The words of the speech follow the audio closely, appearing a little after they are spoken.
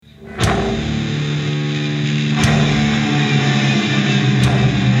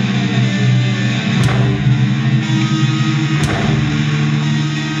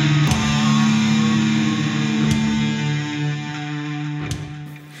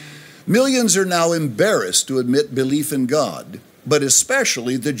Millions are now embarrassed to admit belief in God, but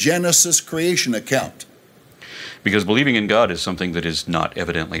especially the Genesis creation account. Because believing in God is something that is not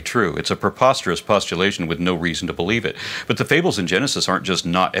evidently true. It's a preposterous postulation with no reason to believe it. But the fables in Genesis aren't just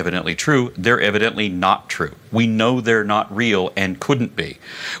not evidently true, they're evidently not true. We know they're not real and couldn't be.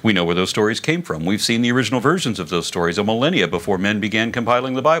 We know where those stories came from. We've seen the original versions of those stories a millennia before men began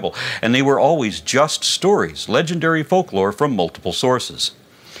compiling the Bible. And they were always just stories, legendary folklore from multiple sources.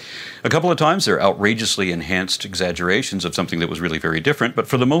 A couple of times they're outrageously enhanced exaggerations of something that was really very different, but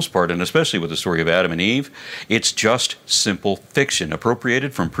for the most part, and especially with the story of Adam and Eve, it's just simple fiction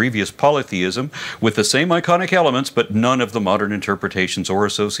appropriated from previous polytheism with the same iconic elements, but none of the modern interpretations or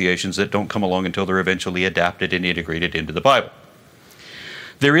associations that don't come along until they're eventually adapted and integrated into the Bible.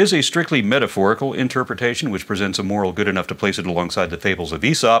 There is a strictly metaphorical interpretation which presents a moral good enough to place it alongside the fables of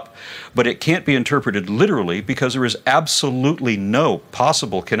Aesop, but it can't be interpreted literally because there is absolutely no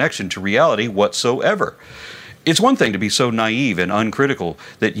possible connection to reality whatsoever. It's one thing to be so naive and uncritical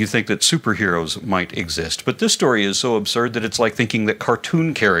that you think that superheroes might exist, but this story is so absurd that it's like thinking that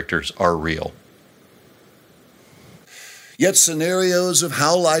cartoon characters are real. Yet scenarios of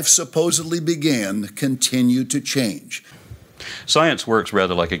how life supposedly began continue to change. Science works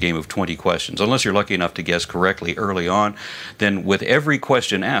rather like a game of 20 questions. Unless you're lucky enough to guess correctly early on, then with every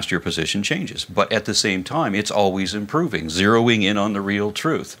question asked, your position changes. But at the same time, it's always improving, zeroing in on the real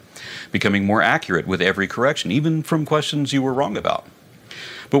truth, becoming more accurate with every correction, even from questions you were wrong about.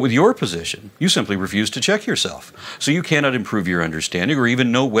 But with your position, you simply refuse to check yourself. So you cannot improve your understanding or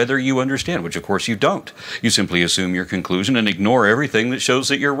even know whether you understand, which of course you don't. You simply assume your conclusion and ignore everything that shows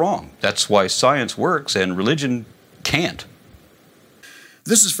that you're wrong. That's why science works and religion can't.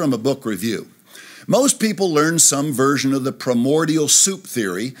 This is from a book review. Most people learn some version of the primordial soup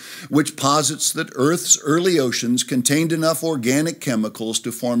theory, which posits that Earth's early oceans contained enough organic chemicals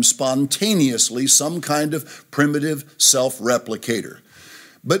to form spontaneously some kind of primitive self-replicator.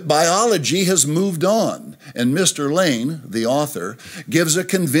 But biology has moved on, and Mr. Lane, the author, gives a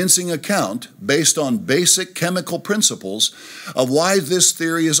convincing account, based on basic chemical principles, of why this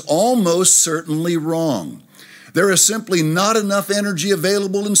theory is almost certainly wrong. There is simply not enough energy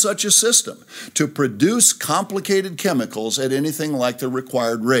available in such a system to produce complicated chemicals at anything like the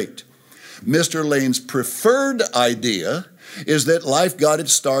required rate. Mr. Lane's preferred idea is that life got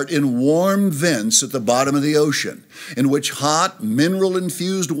its start in warm vents at the bottom of the ocean, in which hot,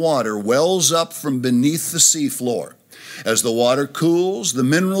 mineral-infused water wells up from beneath the seafloor. As the water cools, the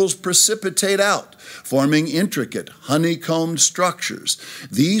minerals precipitate out, forming intricate, honeycombed structures.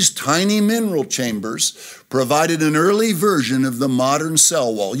 These tiny mineral chambers provided an early version of the modern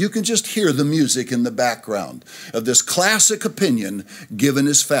cell wall. You can just hear the music in the background of this classic opinion given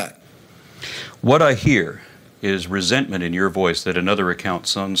as fact. What I hear is resentment in your voice that another account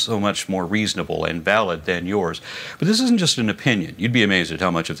sounds so much more reasonable and valid than yours. But this isn't just an opinion. You'd be amazed at how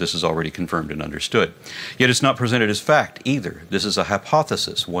much of this is already confirmed and understood. Yet it's not presented as fact either. This is a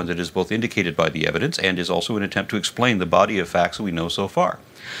hypothesis, one that is both indicated by the evidence and is also an attempt to explain the body of facts that we know so far.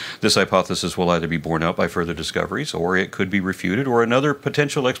 This hypothesis will either be borne out by further discoveries, or it could be refuted, or another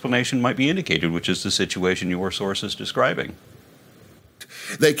potential explanation might be indicated, which is the situation your source is describing.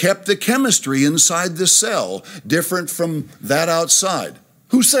 They kept the chemistry inside the cell different from that outside.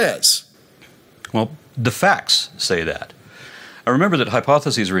 Who says? Well, the facts say that. Now remember that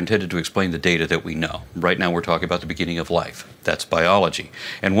hypotheses are intended to explain the data that we know. Right now we're talking about the beginning of life. That's biology.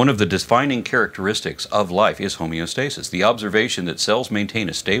 And one of the defining characteristics of life is homeostasis, the observation that cells maintain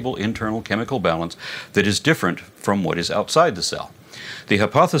a stable internal chemical balance that is different from what is outside the cell. The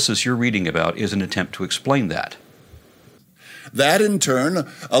hypothesis you're reading about is an attempt to explain that. That, in turn,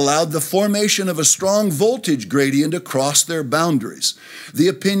 allowed the formation of a strong voltage gradient across their boundaries. The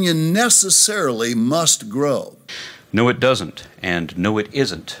opinion necessarily must grow. No, it doesn't, and no, it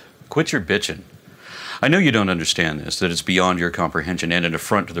isn't. Quit your bitching. I know you don't understand this, that it's beyond your comprehension and an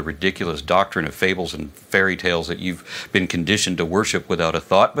affront to the ridiculous doctrine of fables and fairy tales that you've been conditioned to worship without a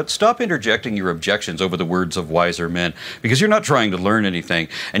thought, but stop interjecting your objections over the words of wiser men, because you're not trying to learn anything,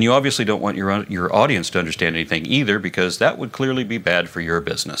 and you obviously don't want your audience to understand anything either, because that would clearly be bad for your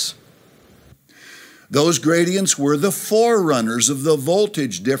business. Those gradients were the forerunners of the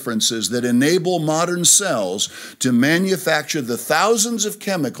voltage differences that enable modern cells to manufacture the thousands of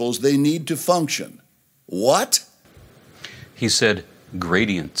chemicals they need to function. What? He said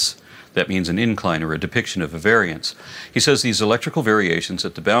gradients. That means an incline or a depiction of a variance. He says these electrical variations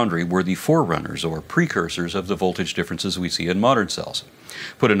at the boundary were the forerunners or precursors of the voltage differences we see in modern cells.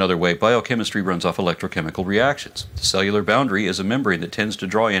 Put another way, biochemistry runs off electrochemical reactions. The cellular boundary is a membrane that tends to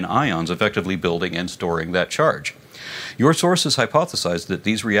draw in ions, effectively building and storing that charge. Your sources hypothesized that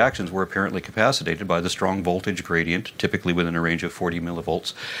these reactions were apparently capacitated by the strong voltage gradient, typically within a range of 40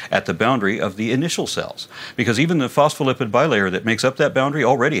 millivolts, at the boundary of the initial cells, because even the phospholipid bilayer that makes up that boundary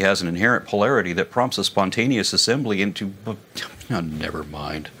already has an inherent polarity that prompts a spontaneous assembly into... Oh, never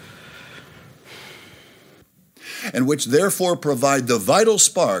mind. And which therefore provide the vital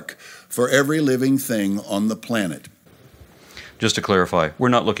spark for every living thing on the planet. Just to clarify, we're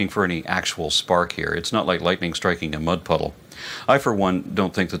not looking for any actual spark here. It's not like lightning striking a mud puddle. I, for one,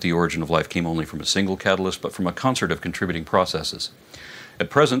 don't think that the origin of life came only from a single catalyst, but from a concert of contributing processes. At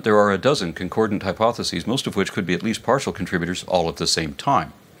present, there are a dozen concordant hypotheses, most of which could be at least partial contributors all at the same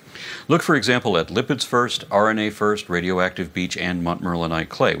time. Look, for example, at lipids first, RNA first, radioactive beach, and montmorillonite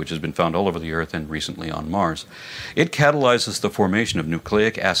clay, which has been found all over the Earth and recently on Mars. It catalyzes the formation of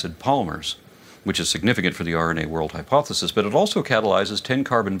nucleic acid polymers, which is significant for the RNA world hypothesis, but it also catalyzes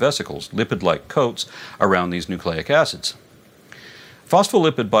 10-carbon vesicles, lipid-like coats, around these nucleic acids.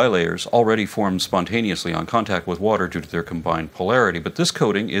 Phospholipid bilayers already form spontaneously on contact with water due to their combined polarity, but this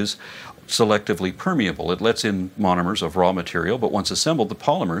coating is selectively permeable. It lets in monomers of raw material, but once assembled, the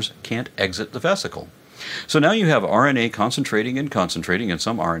polymers can't exit the vesicle. So now you have RNA concentrating, and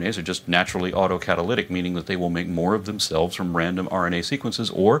some RNAs are just naturally autocatalytic, meaning that they will make more of themselves from random RNA sequences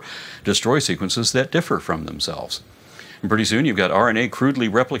or destroy sequences that differ from themselves. And pretty soon you've got RNA crudely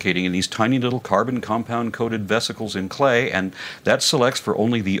replicating in these tiny little carbon compound-coated vesicles in clay, and that selects for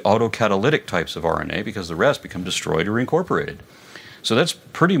only the autocatalytic types of RNA because the rest become destroyed or incorporated. So that's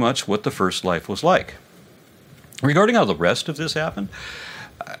pretty much what the first life was like. Regarding how the rest of this happened,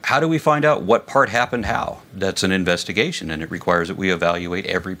 how do we find out what part happened how? That's an investigation, and it requires that we evaluate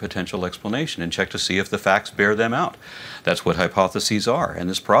every potential explanation and check to see if the facts bear them out. That's what hypotheses are, and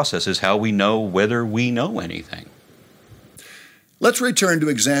this process is how we know whether we know anything. Let's return to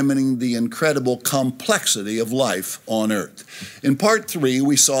examining the incredible complexity of life on Earth. In Part 3,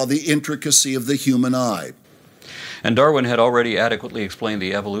 we saw the intricacy of the human eye. And Darwin had already adequately explained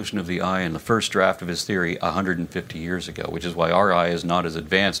the evolution of the eye in the first draft of his theory 150 years ago, which is why our eye is not as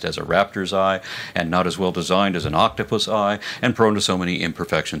advanced as a raptor's eye, and not as well designed as an octopus eye, and prone to so many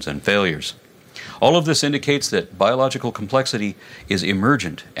imperfections and failures. All of this indicates that biological complexity is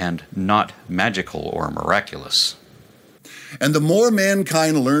emergent and not magical or miraculous. And the more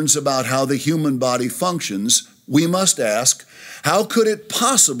mankind learns about how the human body functions, we must ask, how could it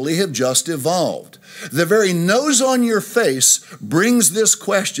possibly have just evolved? The very nose on your face brings this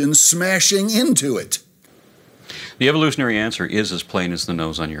question smashing into it. The evolutionary answer is as plain as the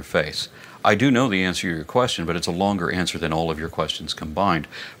nose on your face. I do know the answer to your question, but it's a longer answer than all of your questions combined.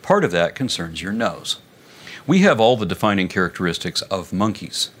 Part of that concerns your nose. We have all the defining characteristics of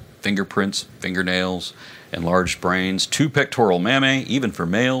monkeys: fingerprints, fingernails, enlarged brains, 2 pectoral mammae, even for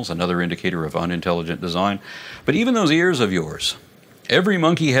males, another indicator of unintelligent design. But even those ears of yours, every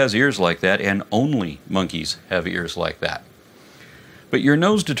monkey has ears like that, and only monkeys have ears like that. But your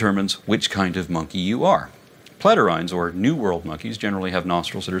nose determines which kind of monkey you are. Platyrrhines, or New World monkeys, generally have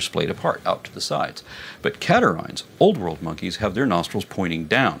nostrils that are splayed apart out to the sides. But catarrhines, Old World monkeys, have their nostrils pointing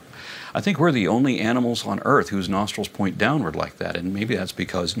down. I think we're the only animals on Earth whose nostrils point downward like that, and maybe that's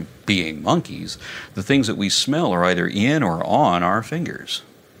because, being monkeys, the things that we smell are either in or on our fingers.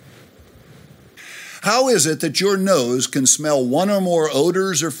 How is it that your nose can smell one or more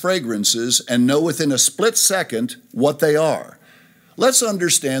odors or fragrances and know within a split second what they are? Let's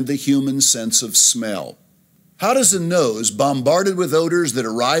understand the human sense of smell. How does a nose, bombarded with odors that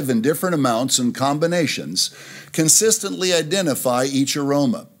arrive in different amounts and combinations, consistently identify each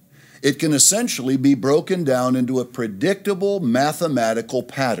aroma? It can essentially be broken down into a predictable mathematical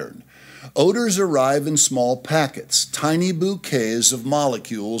pattern. Odors arrive in small packets, tiny bouquets of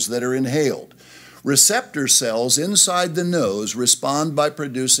molecules that are inhaled. Receptor cells inside the nose respond by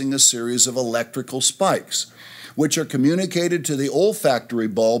producing a series of electrical spikes, which are communicated to the olfactory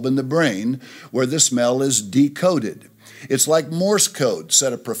bulb in the brain, where the smell is decoded. It's like Morse code,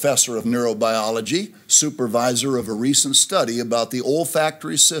 said a professor of neurobiology, supervisor of a recent study about the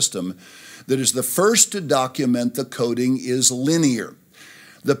olfactory system that is the first to document the coding is linear.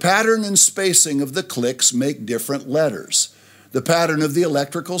 The pattern and spacing of the clicks make different letters. The pattern of the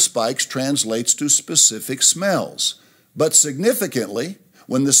electrical spikes translates to specific smells. But significantly,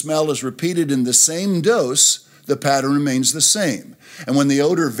 when the smell is repeated in the same dose, the pattern remains the same. And when the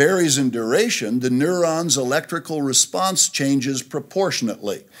odor varies in duration, the neuron's electrical response changes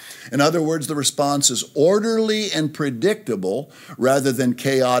proportionately. In other words, the response is orderly and predictable rather than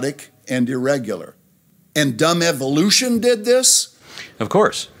chaotic and irregular. And dumb evolution did this? Of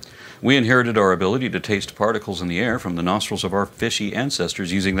course. We inherited our ability to taste particles in the air from the nostrils of our fishy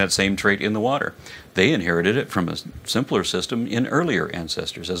ancestors using that same trait in the water. They inherited it from a simpler system in earlier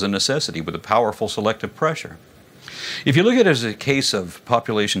ancestors as a necessity with a powerful selective pressure. If you look at it as a case of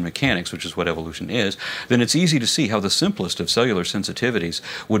population mechanics, which is what evolution is, then it's easy to see how the simplest of cellular sensitivities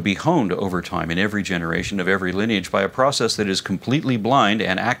would be honed over time in every generation of every lineage by a process that is completely blind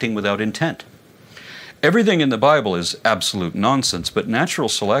and acting without intent. Everything in the Bible is absolute nonsense, but natural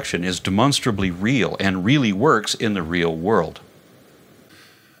selection is demonstrably real and really works in the real world.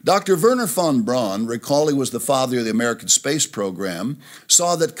 Dr. Wernher von Braun, recall he was the father of the American space program,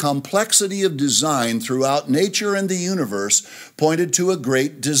 saw that complexity of design throughout nature and the universe pointed to a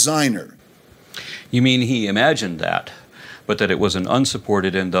great designer. You mean he imagined that, but that it was an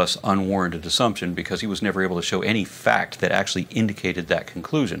unsupported and thus unwarranted assumption because he was never able to show any fact that actually indicated that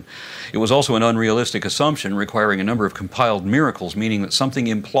conclusion. It was also an unrealistic assumption requiring a number of compiled miracles, meaning that something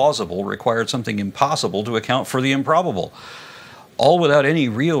implausible required something impossible to account for the improbable, all without any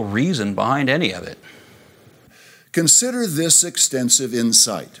real reason behind any of it. Consider this extensive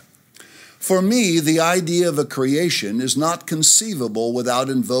insight. For me, the idea of a creation is not conceivable without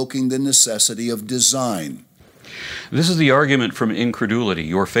invoking the necessity of design. This is the argument from incredulity,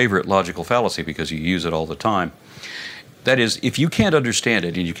 your favorite logical fallacy because you use it all the time. That is, if you can't understand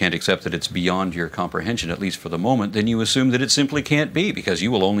it and you can't accept that it's beyond your comprehension, at least for the moment, then you assume that it simply can't be because you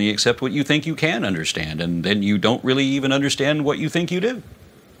will only accept what you think you can understand, and then you don't really even understand what you think you do.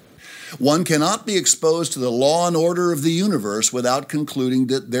 One cannot be exposed to the law and order of the universe without concluding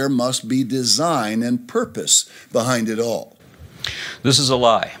that there must be design and purpose behind it all. This is a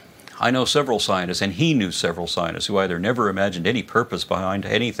lie. I know several scientists, and he knew several scientists, who either never imagined any purpose behind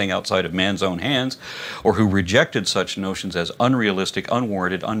anything outside of man's own hands, or who rejected such notions as unrealistic,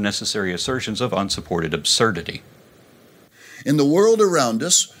 unwarranted, unnecessary assertions of unsupported absurdity. In the world around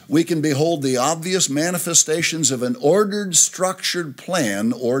us, we can behold the obvious manifestations of an ordered, structured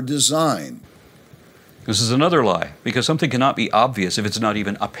plan or design. This is another lie, because something cannot be obvious if it's not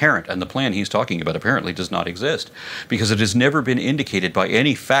even apparent, and the plan he's talking about apparently does not exist, because it has never been indicated by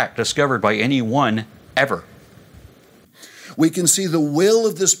any fact discovered by anyone ever. We can see the will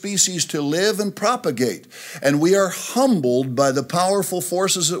of the species to live and propagate, and we are humbled by the powerful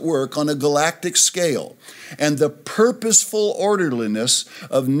forces at work on a galactic scale and the purposeful orderliness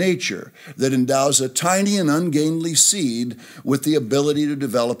of nature that endows a tiny and ungainly seed with the ability to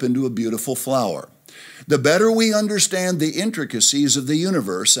develop into a beautiful flower. The better we understand the intricacies of the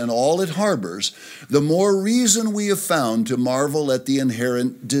universe and all it harbors, the more reason we have found to marvel at the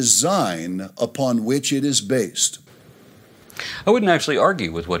inherent design upon which it is based. I wouldn't actually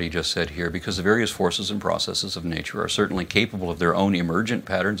argue with what he just said here, because the various forces and processes of nature are certainly capable of their own emergent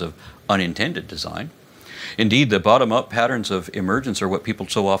patterns of unintended design. Indeed, the bottom-up patterns of emergence are what people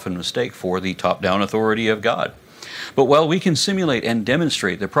so often mistake for the top-down authority of God. But while we can simulate and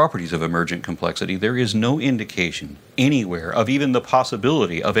demonstrate the properties of emergent complexity, there is no indication anywhere of even the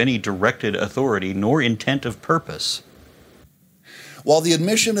possibility of any directed authority nor intent of purpose. While the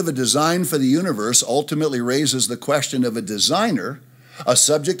admission of a design for the universe ultimately raises the question of a designer, a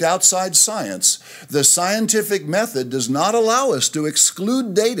subject outside science, the scientific method does not allow us to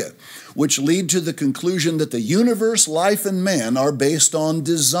exclude data which lead to the conclusion that the universe, life, and man are based on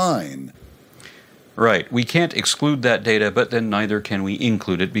design. Right, we can't exclude that data, but then neither can we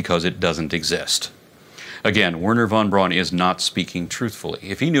include it because it doesn't exist. Again, Wernher von Braun is not speaking truthfully.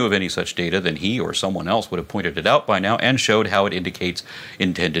 If he knew of any such data, then he or someone else would have pointed it out by now and showed how it indicates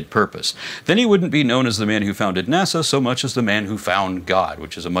intended purpose. Then he wouldn't be known as the man who founded NASA so much as the man who found God,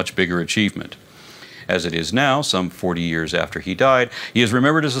 which is a much bigger achievement. As it is now, some 40 years after he died, he is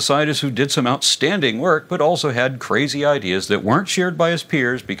remembered as a scientist who did some outstanding work, but also had crazy ideas that weren't shared by his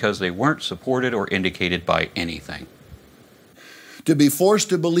peers because they weren't supported or indicated by anything. To be forced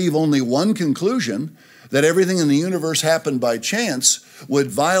to believe only one conclusion, that everything in the universe happened by chance,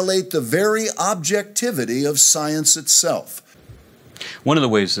 would violate the very objectivity of science itself. One of the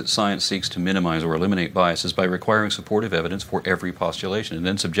ways that science seeks to minimize or eliminate bias is by requiring supportive evidence for every postulation and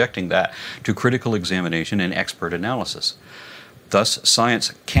then subjecting that to critical examination and expert analysis. Thus,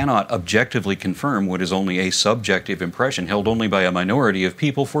 science cannot objectively confirm what is only a subjective impression held only by a minority of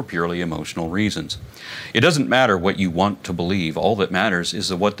people for purely emotional reasons. It doesn't matter what you want to believe. All that matters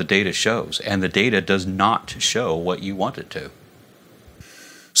is what the data shows, and the data does not show what you want it to.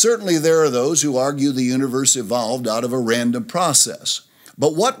 Certainly there are those who argue the universe evolved out of a random process.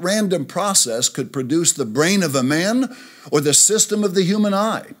 But what random process could produce the brain of a man or the system of the human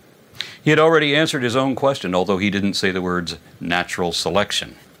eye? He had already answered his own question, although he didn't say the words natural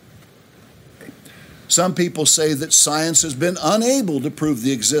selection. Some people say that science has been unable to prove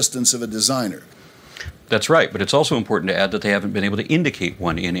the existence of a designer. That's right, but it's also important to add that they haven't been able to indicate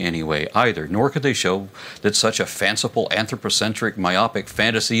one in any way either, nor could they show that such a fanciful, anthropocentric, myopic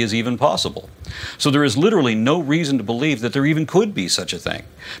fantasy is even possible. So there is literally no reason to believe that there even could be such a thing,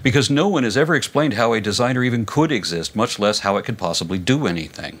 because no one has ever explained how a designer even could exist, much less how it could possibly do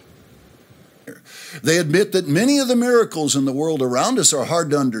anything. They admit that many of the miracles in the world around us are hard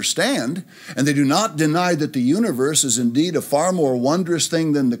to understand, and they do not deny that the universe is indeed a far more wondrous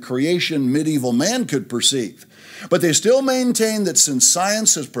thing than the creation medieval man could perceive. But they still maintain that since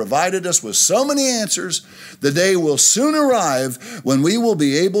science has provided us with so many answers, the day will soon arrive when we will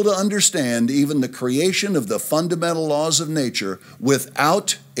be able to understand even the creation of the fundamental laws of nature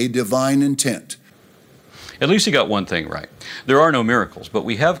without a divine intent. At least he got one thing right. There are no miracles, but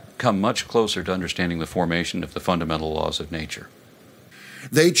we have come much closer to understanding the formation of the fundamental laws of nature.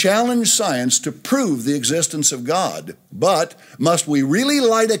 They challenge science to prove the existence of God, but must we really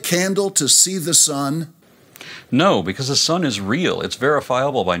light a candle to see the sun? No, because the sun is real. It's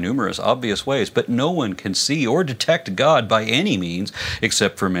verifiable by numerous obvious ways, but no one can see or detect God by any means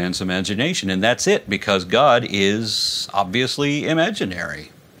except for man's imagination, and that's it, because God is obviously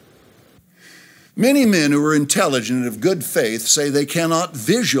imaginary. Many men who are intelligent and of good faith say they cannot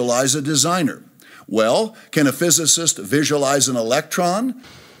visualize a designer. Well, can a physicist visualize an electron?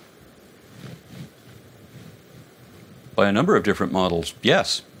 By a number of different models,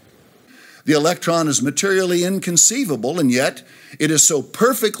 yes. The electron is materially inconceivable, and yet it is so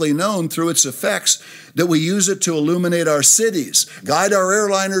perfectly known through its effects that we use it to illuminate our cities, guide our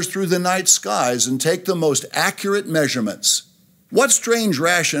airliners through the night skies, and take the most accurate measurements. What strange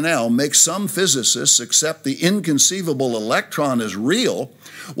rationale makes some physicists accept the inconceivable electron as real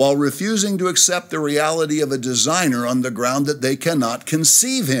while refusing to accept the reality of a designer on the ground that they cannot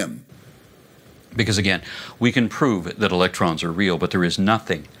conceive him? Because again, we can prove that electrons are real, but there is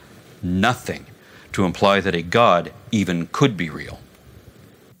nothing to imply that a God even could be real.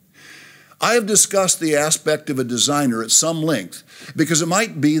 I have discussed the aspect of a designer at some length because it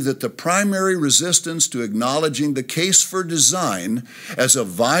might be that the primary resistance to acknowledging the case for design as a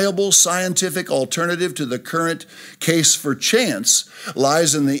viable scientific alternative to the current case for chance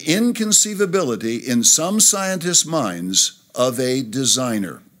lies in the inconceivability in some scientists' minds of a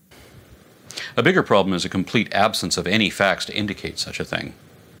designer. A bigger problem is a complete absence of any facts to indicate such a thing.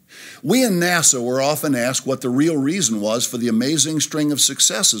 We in NASA were often asked what the real reason was for the amazing string of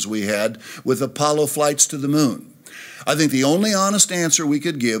successes we had with Apollo flights to the moon. I think the only honest answer we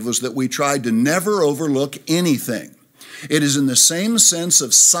could give was that we tried to never overlook anything. It is in the same sense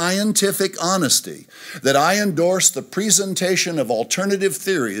of scientific honesty that I endorse the presentation of alternative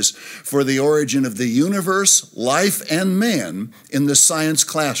theories for the origin of the universe, life, and man in the science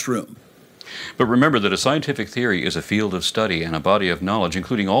classroom. But remember that a scientific theory is a field of study and a body of knowledge,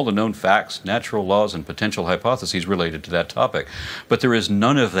 including all the known facts, natural laws, and potential hypotheses related to that topic. But there is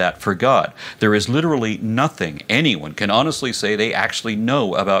none of that for God. There is literally nothing anyone can honestly say they actually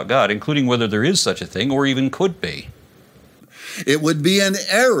know about God, including whether there is such a thing or even could be. It would be an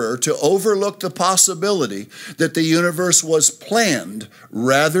error to overlook the possibility that the universe was planned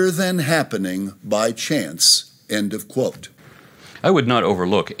rather than happening by chance. End of quote. I would not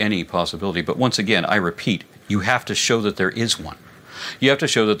overlook any possibility, but once again, I repeat, you have to show that there is one. You have to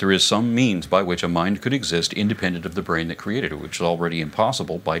show that there is some means by which a mind could exist independent of the brain that created it, which is already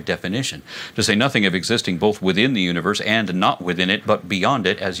impossible by definition, to say nothing of existing both within the universe and not within it, but beyond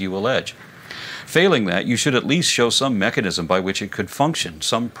it, as you allege. Failing that, you should at least show some mechanism by which it could function,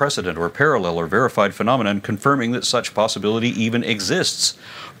 some precedent or parallel or verified phenomenon confirming that such possibility even exists.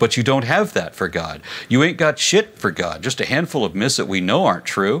 But you don't have that for God. You ain't got shit for God, just a handful of myths that we know aren't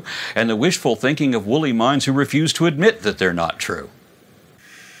true, and the wishful thinking of woolly minds who refuse to admit that they're not true.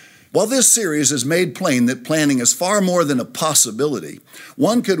 While this series has made plain that planning is far more than a possibility,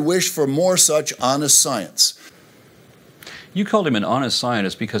 one could wish for more such honest science. You called him an honest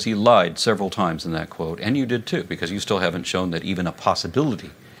scientist because he lied several times in that quote, and you did too, because you still haven't shown that even a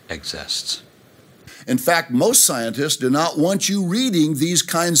possibility exists. In fact, most scientists do not want you reading these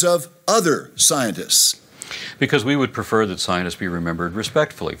kinds of other scientists. Because we would prefer that scientists be remembered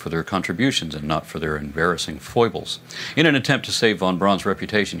respectfully for their contributions and not for their embarrassing foibles. In an attempt to save von Braun's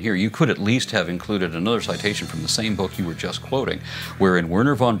reputation here, you could at least have included another citation from the same book you were just quoting, wherein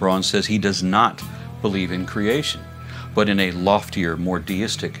Werner von Braun says he does not believe in creation, but in a loftier, more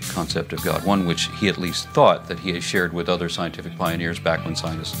deistic concept of God, one which he at least thought that he had shared with other scientific pioneers back when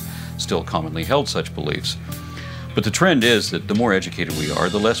scientists still commonly held such beliefs. But the trend is that the more educated we are,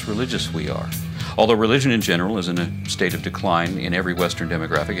 the less religious we are. Although religion in general is in a state of decline in every Western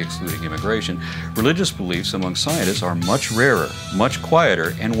demographic, excluding immigration, religious beliefs among scientists are much rarer, much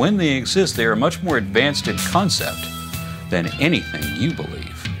quieter, and when they exist, they are much more advanced in concept than anything you believe.